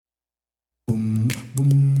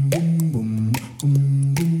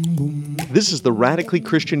This is the Radically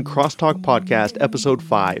Christian CrossTalk Podcast, Episode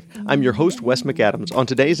 5. I'm your host, Wes McAdams. On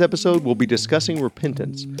today's episode, we'll be discussing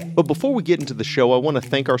repentance. But before we get into the show, I want to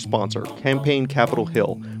thank our sponsor, Campaign Capitol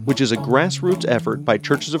Hill, which is a grassroots effort by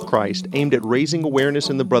Churches of Christ aimed at raising awareness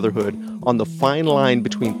in the brotherhood on the fine line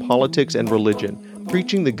between politics and religion,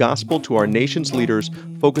 preaching the gospel to our nation's leaders,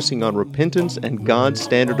 focusing on repentance and God's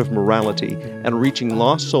standard of morality, and reaching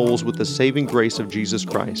lost souls with the saving grace of Jesus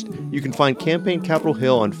Christ. You can find Campaign Capitol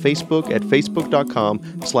Hill on Facebook at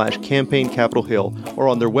facebook.com/Campaign Capitol Hill or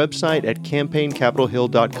on their website at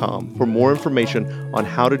campaigncapitalhill.com for more information on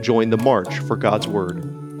how to join the March for God's Word.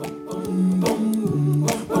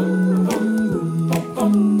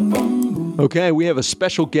 Okay, we have a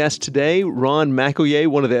special guest today. Ron McElroy,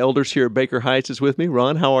 one of the elders here at Baker Heights, is with me.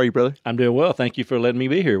 Ron, how are you, brother? I'm doing well. Thank you for letting me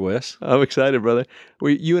be here, Wes. I'm excited, brother.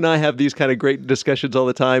 You and I have these kind of great discussions all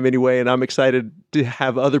the time anyway, and I'm excited to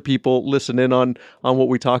have other people listen in on what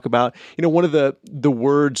we talk about. You know, one of the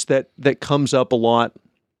words that comes up a lot,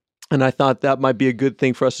 and I thought that might be a good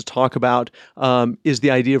thing for us to talk about, is the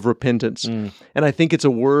idea of repentance. And I think it's a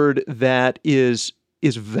word that is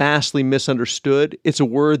vastly misunderstood. It's a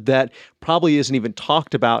word that probably isn't even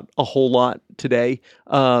talked about a whole lot today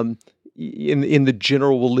in the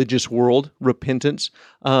general religious world, repentance.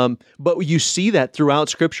 But you see that throughout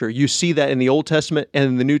Scripture. You see that in the Old Testament and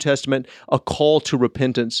in the New Testament, a call to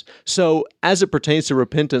repentance. So as it pertains to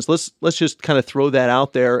repentance, let's just kind of throw that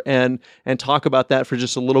out there and talk about that for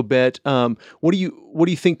just a little bit. What do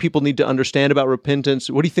you think people need to understand about repentance?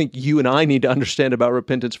 What do you think you and I need to understand about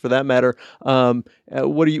repentance, for that matter?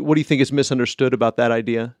 What do you think is misunderstood about that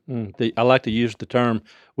idea? I like to use the term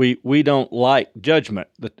we don't like judgment.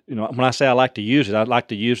 When I say I like to use it, I like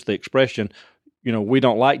to use the expression, we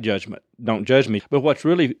don't like judgment. Don't judge me. But what's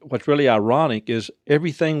really ironic is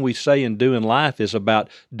everything we say and do in life is about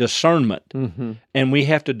discernment. Mm-hmm. And we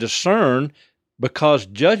have to discern because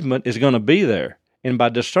judgment is going to be there. And by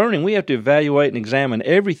discerning, we have to evaluate and examine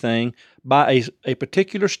everything by a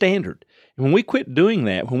particular standard. And when we quit doing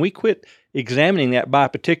that, when we quit examining that by a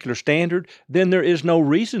particular standard, then there is no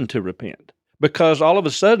reason to repent. Because all of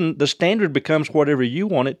a sudden, the standard becomes whatever you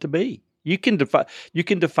want it to be. You can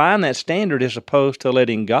define that standard as opposed to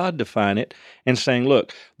letting God define it and saying,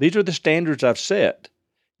 look, these are the standards I've set.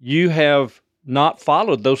 You have not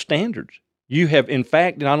followed those standards. You have, in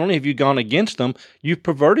fact, not only have you gone against them, you've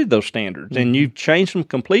perverted those standards and you've changed them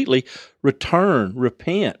completely. Return,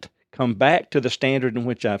 repent, come back to the standard in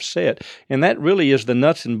which I've set. And that really is the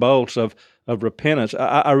nuts and bolts of repentance.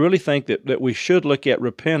 I really think that we should look at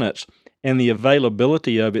repentance and the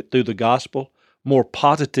availability of it through the gospel more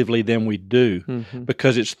positively than we do,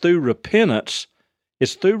 because it's through repentance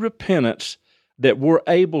that we're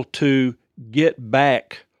able to get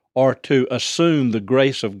back or to assume the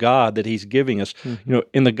grace of God that He's giving us.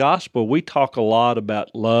 In the gospel, we talk a lot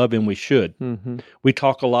about love, and we should. We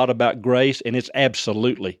talk a lot about grace, and it's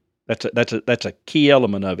absolutely that's a key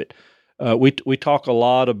element of it. We talk a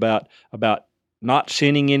lot about not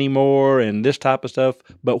sinning anymore and this type of stuff,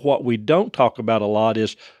 but what we don't talk about a lot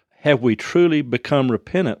is, have we truly become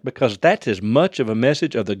repentant? Because that's as much of a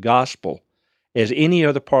message of the gospel as any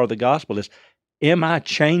other part of the gospel is, am I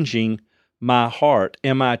changing my heart?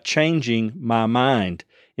 Am I changing my mind?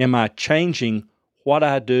 Am I changing what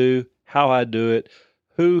I do, how I do it,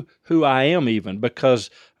 who I am even? Because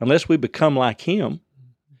unless we become like Him,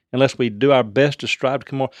 unless we do our best to strive to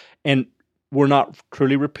come more, and we're not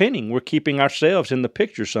truly repenting, we're keeping ourselves in the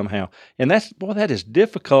picture somehow. And that is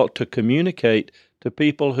difficult to communicate to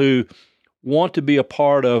people who want to be a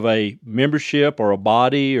part of a membership or a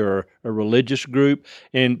body or a religious group,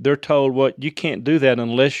 and they're told, well, you can't do that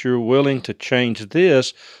unless you're willing to change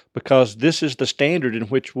this, because this is the standard in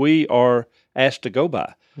which we are asked to go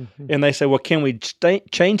by. And they say, well, can we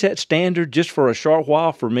change that standard just for a short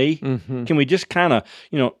while for me? Can we just kind of,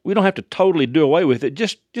 we don't have to totally do away with it,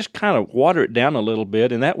 just kind of water it down a little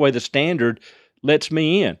bit, and that way the standard lets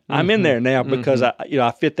me in. I'm in there now because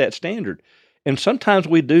I fit that standard. And sometimes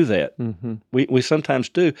we do that. We sometimes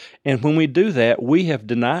do. And when we do that, we have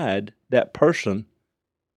denied that person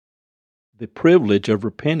the privilege of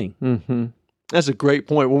repenting. That's a great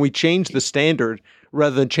point. When we change the standard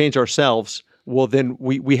rather than change ourselves, well, then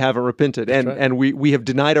we haven't repented. That's and we have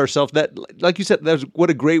denied ourselves that, like you said,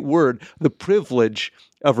 what a great word, the privilege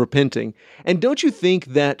of repenting. And don't you think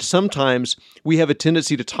that sometimes we have a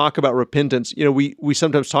tendency to talk about repentance? We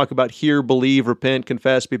sometimes talk about hear, believe, repent,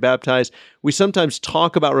 confess, be baptized. We sometimes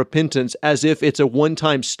talk about repentance as if it's a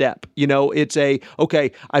one-time step. It's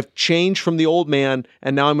okay, I've changed from the old man,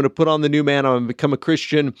 and now I'm going to put on the new man. I'm going to become a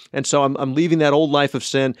Christian, and so I'm leaving that old life of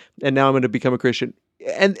sin, and now I'm going to become a Christian.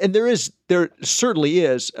 And there certainly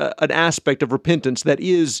is an aspect of repentance that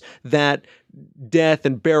is that death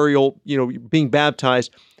and burial, being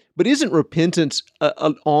baptized. But isn't repentance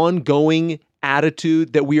an ongoing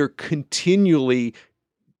attitude that we are continually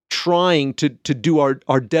trying to do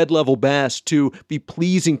our dead level best to be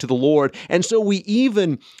pleasing to the Lord? And so we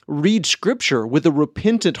even read Scripture with a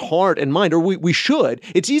repentant heart and mind, or we should.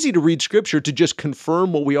 It's easy to read Scripture to just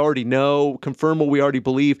confirm what we already know, confirm what we already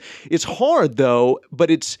believe. It's hard, though,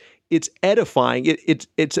 but it's edifying,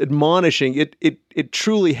 it's admonishing, it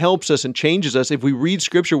truly helps us and changes us if we read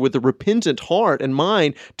Scripture with a repentant heart and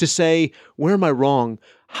mind to say, where am I wrong?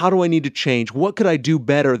 How do I need to change? What could I do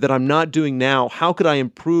better that I'm not doing now? How could I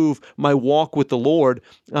improve my walk with the Lord?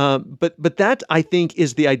 But that, I think,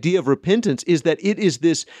 is the idea of repentance, is that it is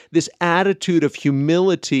this attitude of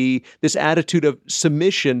humility, this attitude of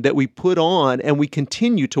submission that we put on and we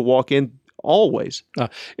continue to walk in always.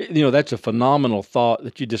 That's a phenomenal thought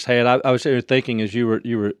that you just had. I was here thinking as you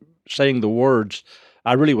were saying the words.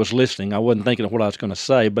 I really was listening. I wasn't thinking of what I was going to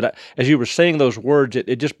say, but as you were saying those words,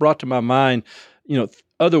 it just brought to my mind,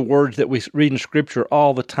 other words that we read in Scripture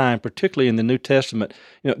all the time, particularly in the New Testament.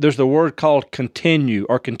 There's the word called continue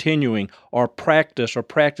or continuing or practice or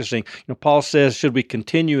practicing. Paul says, should we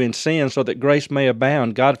continue in sin so that grace may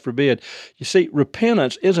abound? God forbid. You see,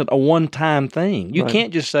 repentance isn't a one-time thing. You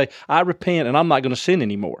can't just say, I repent and I'm not going to sin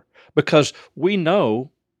anymore, because we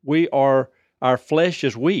know our flesh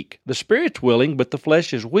is weak. The Spirit's willing, but the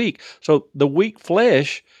flesh is weak. So the weak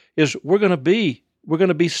flesh is we're going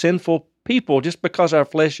to be sinful people just because our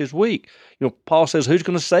flesh is weak. Paul says, who's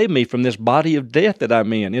going to save me from this body of death that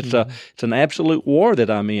I'm in? It's an absolute war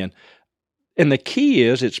that I'm in. And the key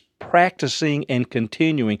is it's practicing and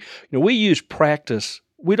continuing. We use practice.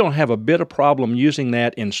 We don't have a bit of problem using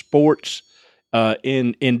that in sports,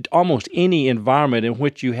 in almost any environment in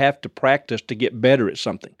which you have to practice to get better at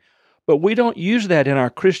something. But we don't use that in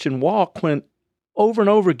our Christian walk when over and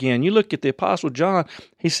over again, you look at the Apostle John,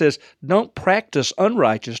 he says, don't practice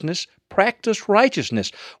unrighteousness, practice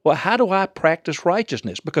righteousness. Well, how do I practice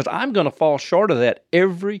righteousness? Because I'm going to fall short of that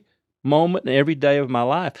every moment and every day of my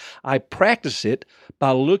life. I practice it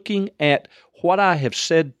by looking at what I have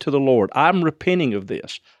said to the Lord. I'm repenting of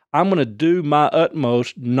this. I'm going to do my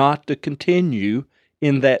utmost not to continue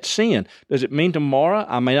in that sin. Does it mean tomorrow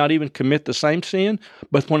I may not even commit the same sin?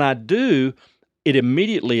 But when I do, it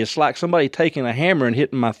immediately, it's like somebody taking a hammer and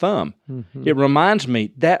hitting my thumb. Mm-hmm. It reminds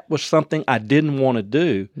me that was something I didn't want to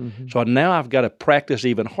do. Mm-hmm. So now I've got to practice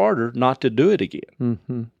even harder not to do it again.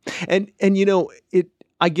 Mm-hmm. And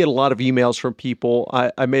I get a lot of emails from people.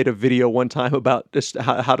 I made a video one time about just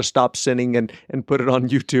how to stop sinning and put it on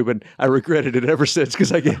YouTube, and I regretted it ever since,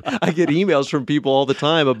 because I get emails from people all the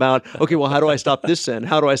time about, okay, well, how do I stop this sin?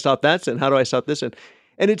 How do I stop that sin? How do I stop this sin?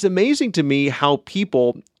 And it's amazing to me how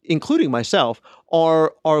people, including myself,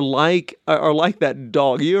 are like that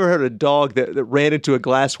dog. You ever heard a dog that ran into a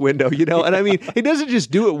glass window, And I mean, he doesn't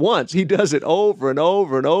just do it once. He does it over and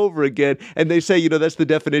over and over again. And they say, that's the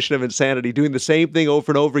definition of insanity, doing the same thing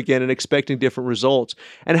over and over again and expecting different results.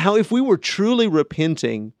 And how if we were truly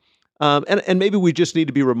repenting, and maybe we just need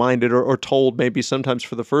to be reminded or told maybe sometimes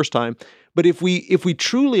for the first time, but if we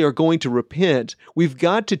truly are going to repent, we've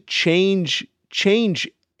got to change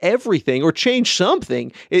everything or change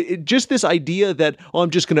something. Just this idea that, I'm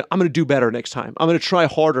going to do better next time. I'm going to try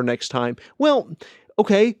harder next time. Well,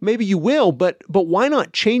 okay, maybe you will, but why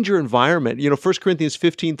not change your environment? 1 Corinthians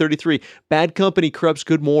 15:33, bad company corrupts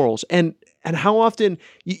good morals. And how often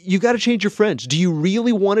you got to change your friends. Do you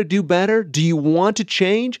really want to do better? Do you want to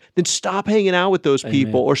change? Then stop hanging out with those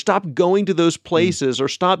people, or stop going to those places, or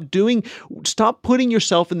stop putting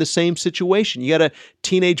yourself in the same situation. You got a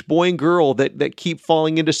teenage boy and girl that keep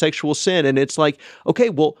falling into sexual sin. And it's like, okay,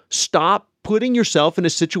 well, stop putting yourself in a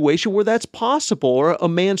situation where that's possible, or a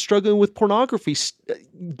man struggling with pornography.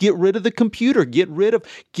 Get rid of the computer,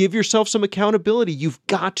 give yourself some accountability. You've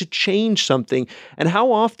got to change something. And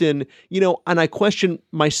how often, and I question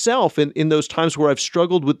myself in those times where I've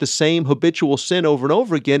struggled with the same habitual sin over and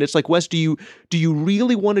over again. It's like, Wes, do you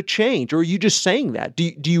really want to change? Or are you just saying that?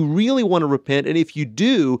 Do you really want to repent? And if you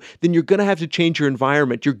do, then you're going to have to change your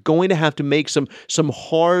environment. You're going to have to make some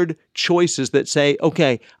hard choices that say,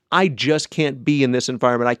 okay, I just can't be in this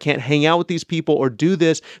environment. I can't hang out with these people or do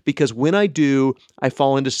this, because when I do, I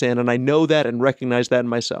fall into sin, and I know that and recognize that in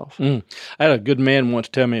myself. I had a good man once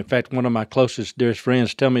tell me, in fact, one of my closest, dearest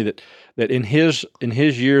friends tell me that in his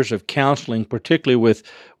years of counseling, particularly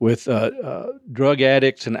with drug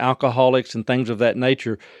addicts and alcoholics and things of that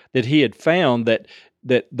nature, that he had found that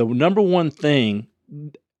the number one thing,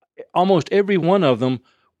 almost every one of them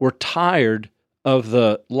were tired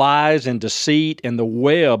the lies and deceit and the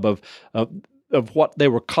web of what they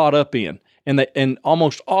were caught up in. And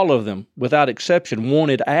almost all of them, without exception,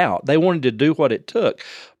 wanted out. They wanted to do what it took.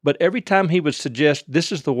 But every time he would suggest,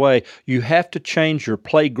 this is the way, you have to change your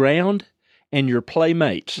playground and your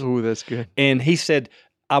playmates. Oh, that's good. And he said,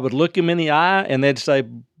 I would look him in the eye and they'd say,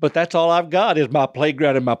 but that's all I've got is my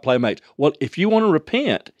playground and my playmates. Well, if you want to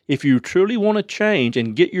repent, if you truly want to change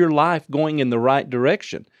and get your life going in the right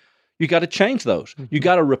direction, you got to change those. You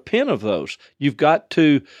got to repent of those. You've got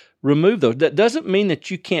to remove those. That doesn't mean that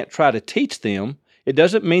you can't try to teach them. It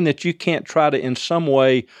doesn't mean that you can't try to in some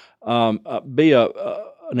way be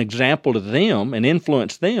an example to them and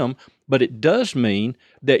influence them, but it does mean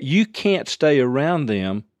that you can't stay around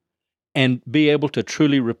them and be able to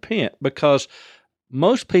truly repent, because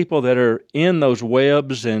most people that are in those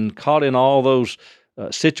webs and caught in all those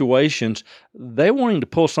situations, they're wanting to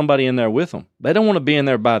pull somebody in there with them. They don't want to be in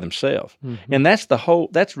there by themselves. Mm-hmm. And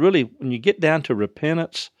that's really, when you get down to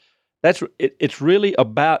repentance, it's really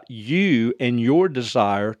about you and your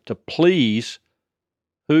desire to please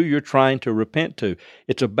who you're trying to repent to.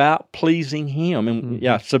 It's about pleasing Him.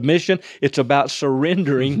 And submission, it's about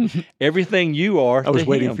surrendering everything you are to Him. I was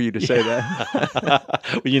waiting for you to say that.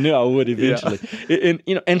 Well, you knew I would eventually.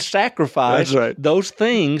 Yeah. And sacrifice those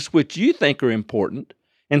things which you think are important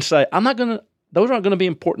and say, those aren't going to be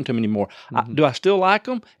important to me anymore. Mm-hmm. Do I still like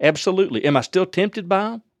them? Absolutely. Am I still tempted by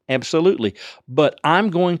them? Absolutely. But I'm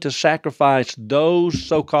going to sacrifice those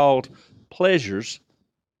so-called pleasures.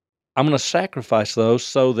 I'm going to sacrifice those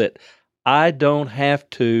so that I don't have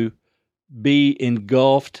to be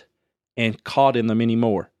engulfed and caught in them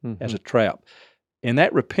anymore as a trap. And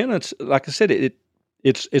that repentance, like I said,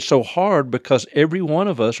 it's so hard because every one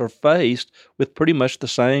of us are faced with pretty much the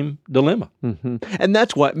same dilemma. Mm-hmm. And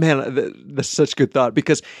that's why, man, that's such good thought,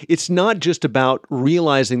 because it's not just about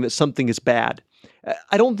realizing that something is bad.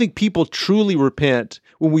 I don't think people truly repent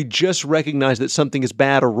when we just recognize that something is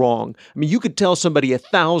bad or wrong. I mean, you could tell somebody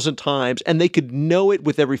 1,000 times and they could know it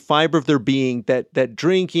with every fiber of their being that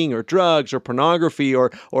drinking or drugs or pornography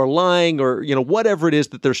or lying or, whatever it is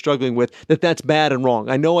that they're struggling with, that's bad and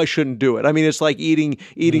wrong. I know I shouldn't do it. I mean, it's like eating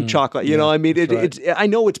chocolate, I mean, it's I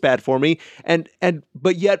know it's bad for me.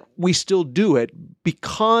 But yet we still do it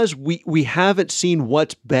because we haven't seen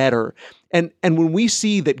what's better. And when we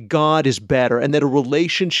see that God is better and that a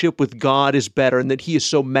relationship with God is better and that He is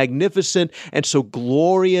so magnificent and so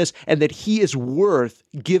glorious and that He is worth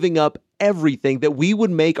giving up everything, that we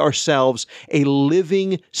would make ourselves a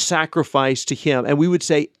living sacrifice to Him. And we would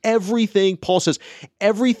say everything, Paul says,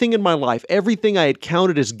 everything in my life, everything I had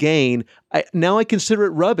counted as gain, now I consider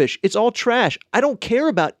it rubbish. It's all trash. I don't care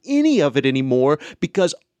about any of it anymore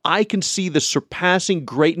because I can see the surpassing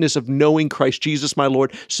greatness of knowing Christ Jesus, my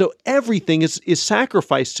Lord. So everything is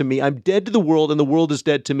sacrificed to me. I'm dead to the world and the world is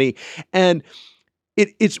dead to me. And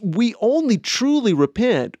we only truly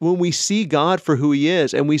repent when we see God for who He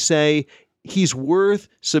is and we say He's worth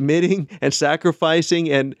submitting and sacrificing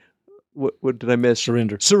and what did I miss?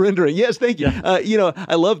 Surrendering. Yes, thank you. Yeah.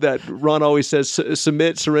 I love that. Ron always says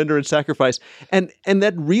submit, surrender, and sacrifice. And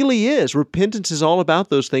that really is. Repentance is all about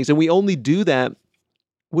those things. And we only do that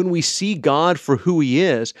when we see God for who He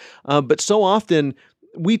is. But so often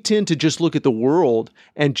we tend to just look at the world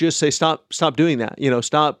and just say, stop doing that.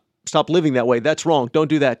 Stop living that way. That's wrong. Don't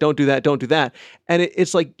do that. Don't do that. Don't do that. And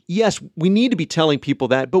it's like, yes, we need to be telling people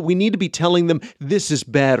that, but we need to be telling them this is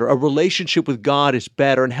better. A relationship with God is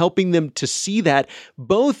better, and helping them to see that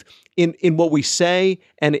both in what we say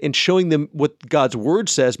and in showing them what God's Word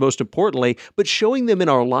says, most importantly, but showing them in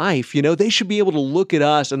our life. They should be able to look at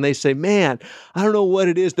us and they say, man, I don't know what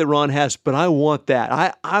it is that Ron has, but I want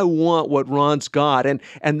that. I want what Ron's got. And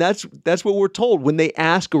that's what we're told when they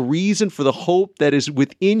ask a reason for the hope that is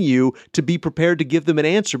within you, to be prepared to give them an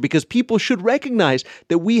answer, because people should recognize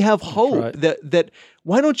that we have hope. Right. That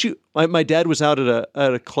why don't you? My dad was out at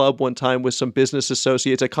a club one time with some business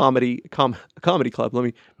associates, a comedy club. Let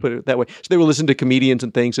me put it that way. So they were listening to comedians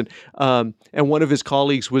and things, and one of his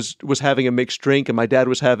colleagues was having a mixed drink, and my dad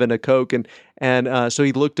was having a Coke, and so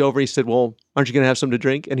he looked over and he said, "Well, aren't you going to have something to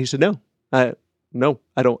drink?" And he said, "No, I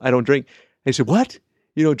don't drink." And he said, "What?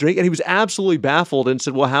 You don't drink?" And he was absolutely baffled and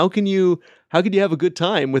said, "Well, how can you have a good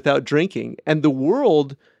time without drinking?" And the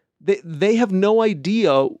world, they have no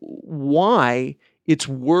idea why it's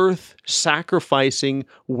worth sacrificing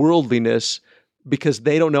worldliness, because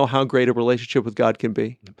they don't know how great a relationship with God can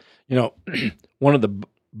be. One of the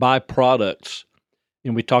byproducts,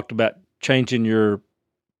 we talked about changing your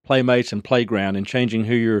playmates and playground and changing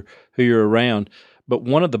who you're around, but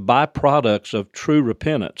one of the byproducts of true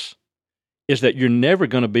repentance is that you're never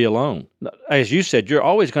going to be alone. As you said, you're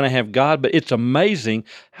always going to have God, but it's amazing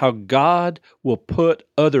how God will put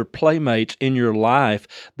other playmates in your life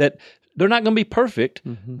that they're not going to be perfect.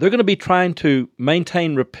 Mm-hmm. They're going to be trying to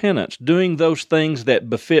maintain repentance, doing those things that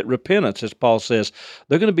befit repentance, as Paul says.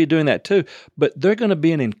 They're going to be doing that too, but they're going to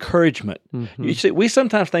be an encouragement. Mm-hmm. You see, we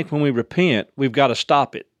sometimes think when we repent, we've got to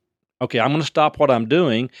stop it. Okay, I'm going to stop what I'm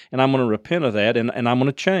doing, and I'm going to repent of that, and I'm going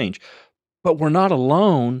to change. But we're not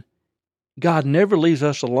alone. God never leaves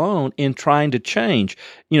us alone in trying to change.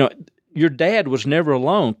 Your dad was never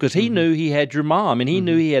alone because he knew he had your mom, and he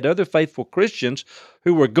knew he had other faithful Christians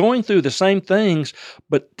who were going through the same things,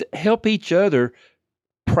 but to help each other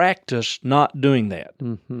practice not doing that.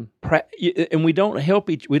 Mm-hmm. And we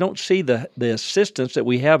don't see the assistance that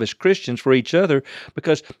we have as Christians for each other,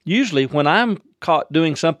 because usually when I'm caught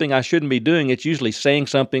doing something I shouldn't be doing, it's usually saying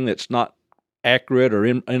something that's not accurate or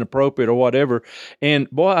inappropriate or whatever. And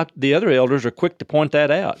boy, the other elders are quick to point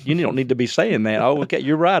that out. You don't need to be saying that. Oh, okay,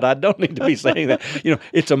 you're right. I don't need to be saying that.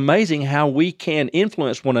 It's amazing how we can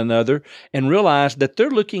influence one another and realize that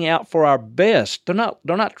they're looking out for our best. They're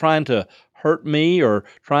not trying to hurt me or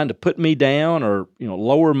trying to put me down or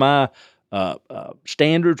lower my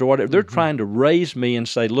standards or whatever. They're trying to raise me and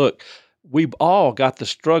say, look, we've all got the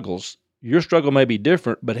struggles. Your struggle may be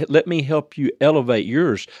different, but let me help you elevate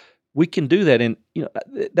yours. We can do that, and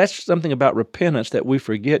that's something about repentance that we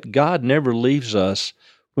forget. God never leaves us.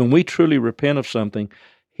 When we truly repent of something,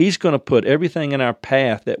 He's going to put everything in our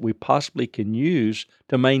path that we possibly can use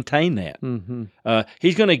to maintain that. Mm-hmm.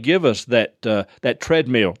 He's going to give us that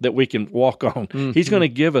treadmill that we can walk on. Mm-hmm. He's going to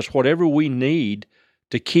give us whatever we need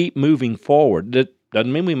to keep moving forward. That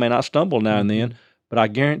doesn't mean we may not stumble now and then, but I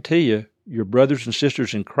guarantee you, your brothers and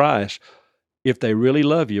sisters in Christ, if they really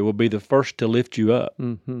love you, will be the first to lift you up.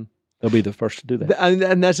 Mm-hmm. They'll be the first to do that.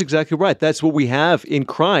 And that's exactly right. That's what we have in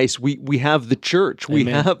Christ. We have the church.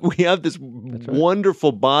 Amen. We have this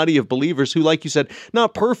wonderful body of believers who, like you said,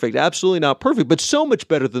 not perfect, absolutely not perfect, but so much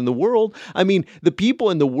better than the world. I mean, the people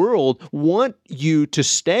in the world want you to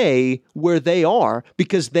stay where they are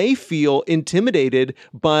because they feel intimidated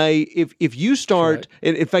by if you start.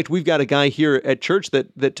 Right. In fact, we've got a guy here at church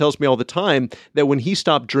that tells me all the time that when he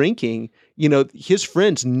stopped drinking, his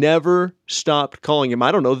friends never stopped calling him.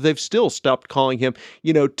 I don't know, they've still stopped calling him,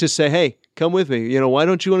 to say, hey, come with me. Why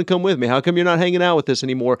don't you want to come with me? How come you're not hanging out with us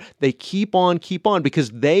anymore? They keep on because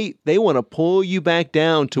they want to pull you back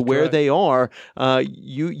down to where they are.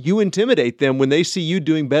 You intimidate them when they see you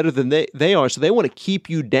doing better than they are. So they want to keep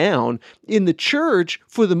you down. In the church,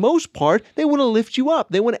 for the most part, they want to lift you up.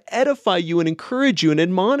 They want to edify you and encourage you and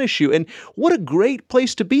admonish you. And what a great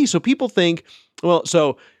place to be. So people think,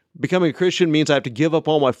 becoming a Christian means I have to give up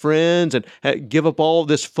all my friends and give up all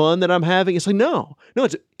this fun that I'm having. It's like, no,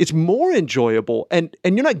 it's more enjoyable. And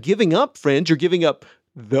you're not giving up friends. You're giving up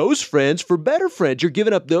those friends for better friends. You're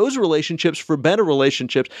giving up those relationships for better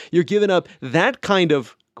relationships. You're giving up that kind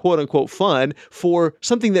of quote unquote fun for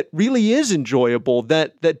something that really is enjoyable,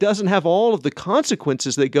 that doesn't have all of the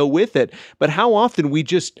consequences that go with it. But how often we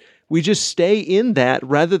just stay in that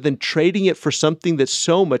rather than trading it for something that's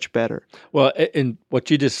so much better. Well, and what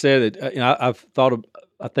you just said, I've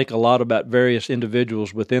I think a lot about various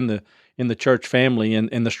individuals within the church family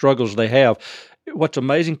and the struggles they have. What's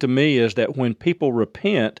amazing to me is that when people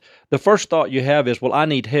repent, the first thought you have is, well, I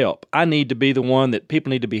need help. I need to be the one that people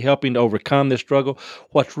need to be helping to overcome this struggle.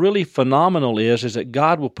 What's really phenomenal is that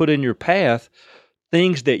God will put in your path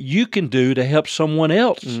things that you can do to help someone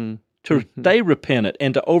else to stay repentant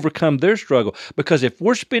and to overcome their struggle. Because if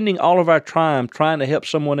we're spending all of our time trying to help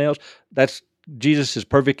someone else, that's Jesus'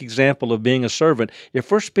 perfect example of being a servant. If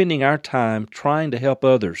we're spending our time trying to help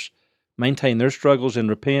others maintain their struggles and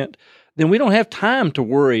repent, then we don't have time to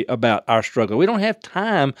worry about our struggle. We don't have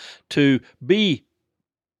time to be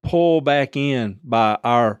pulled back in by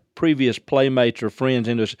our previous playmates or friends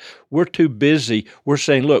into us. We're too busy. We're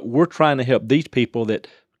saying, look, we're trying to help these people that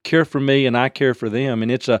care for me and I care for them.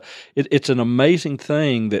 And it's an amazing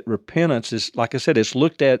thing that repentance is, like I said, it's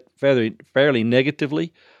looked at fairly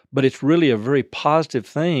negatively, but it's really a very positive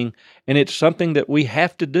thing, and it's something that we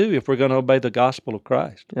have to do if we're going to obey the gospel of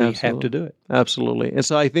Christ. We have to do it. Absolutely. And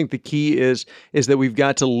so I think the key is that we've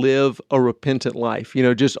got to live a repentant life,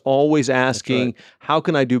 just always asking, how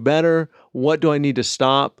can I do better? What do I need to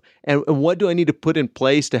stop? And what do I need to put in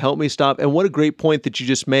place to help me stop? And what a great point that you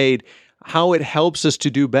just made, how it helps us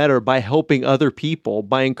to do better by helping other people,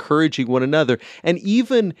 by encouraging one another. And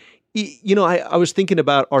even, I was thinking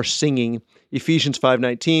about our singing. Ephesians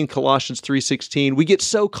 5:19, Colossians 3:16. We get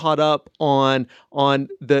so caught up on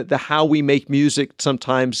the how we make music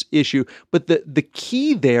sometimes issue. But the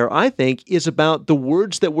key there, I think, is about the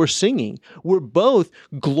words that we're singing. We're both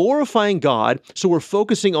glorifying God, so we're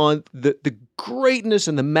focusing on the greatness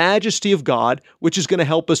and the majesty of God, which is going to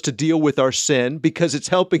help us to deal with our sin because it's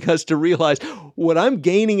helping us to realize what I'm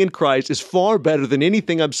gaining in Christ is far better than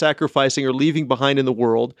anything I'm sacrificing or leaving behind in the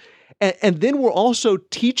world. And then we're also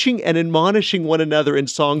teaching and admonishing one another in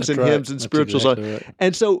songs and hymns and spiritual songs. Right.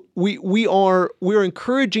 And so we're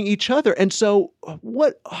encouraging each other. And so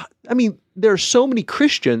there are so many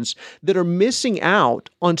Christians that are missing out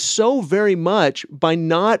on so very much by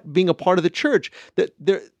not being a part of the church, that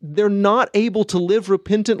they're not able to live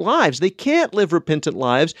repentant lives. They can't live repentant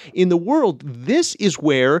lives in the world. This is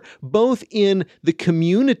where, both in the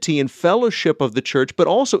community and fellowship of the church, but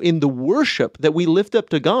also in the worship that we lift up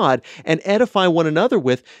to God and edify one another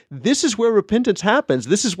with, this is where repentance happens.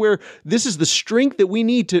 This is the strength that we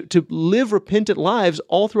need to live repentant lives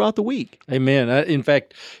all throughout the week. Amen. In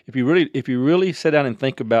fact, if you really sit down and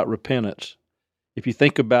think about repentance, if you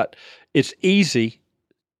think about, it's easy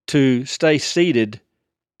to stay seated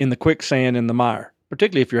in the quicksand and the mire,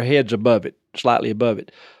 particularly if your head's above it, slightly above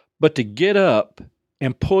it. But to get up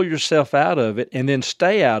and pull yourself out of it and then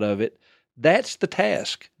stay out of it, that's the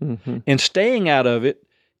task. Mm-hmm. And staying out of it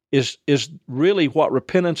is really what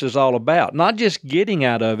repentance is all about. Not just getting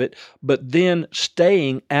out of it, but then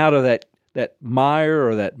staying out of that mire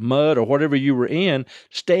or that mud or whatever you were in,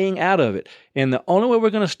 staying out of it. And the only way we're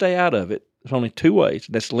going to stay out of it, there's only two ways.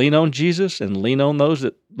 That's lean on Jesus and lean on those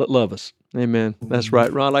that love us. Amen. That's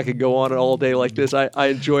right. Ron, I could go on all day like this. I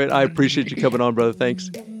enjoy it. I appreciate you coming on, brother. Thanks.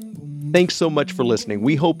 Thanks so much for listening.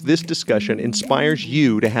 We hope this discussion inspires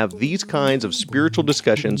you to have these kinds of spiritual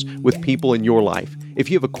discussions with people in your life. If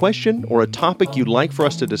you have a question or a topic you'd like for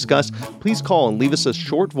us to discuss, please call and leave us a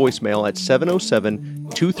short voicemail at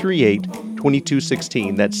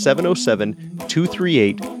 707-238-2216. That's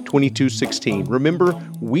 707-238-2216. Remember,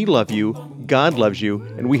 we love you, God loves you,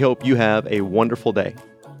 and we hope you have a wonderful day.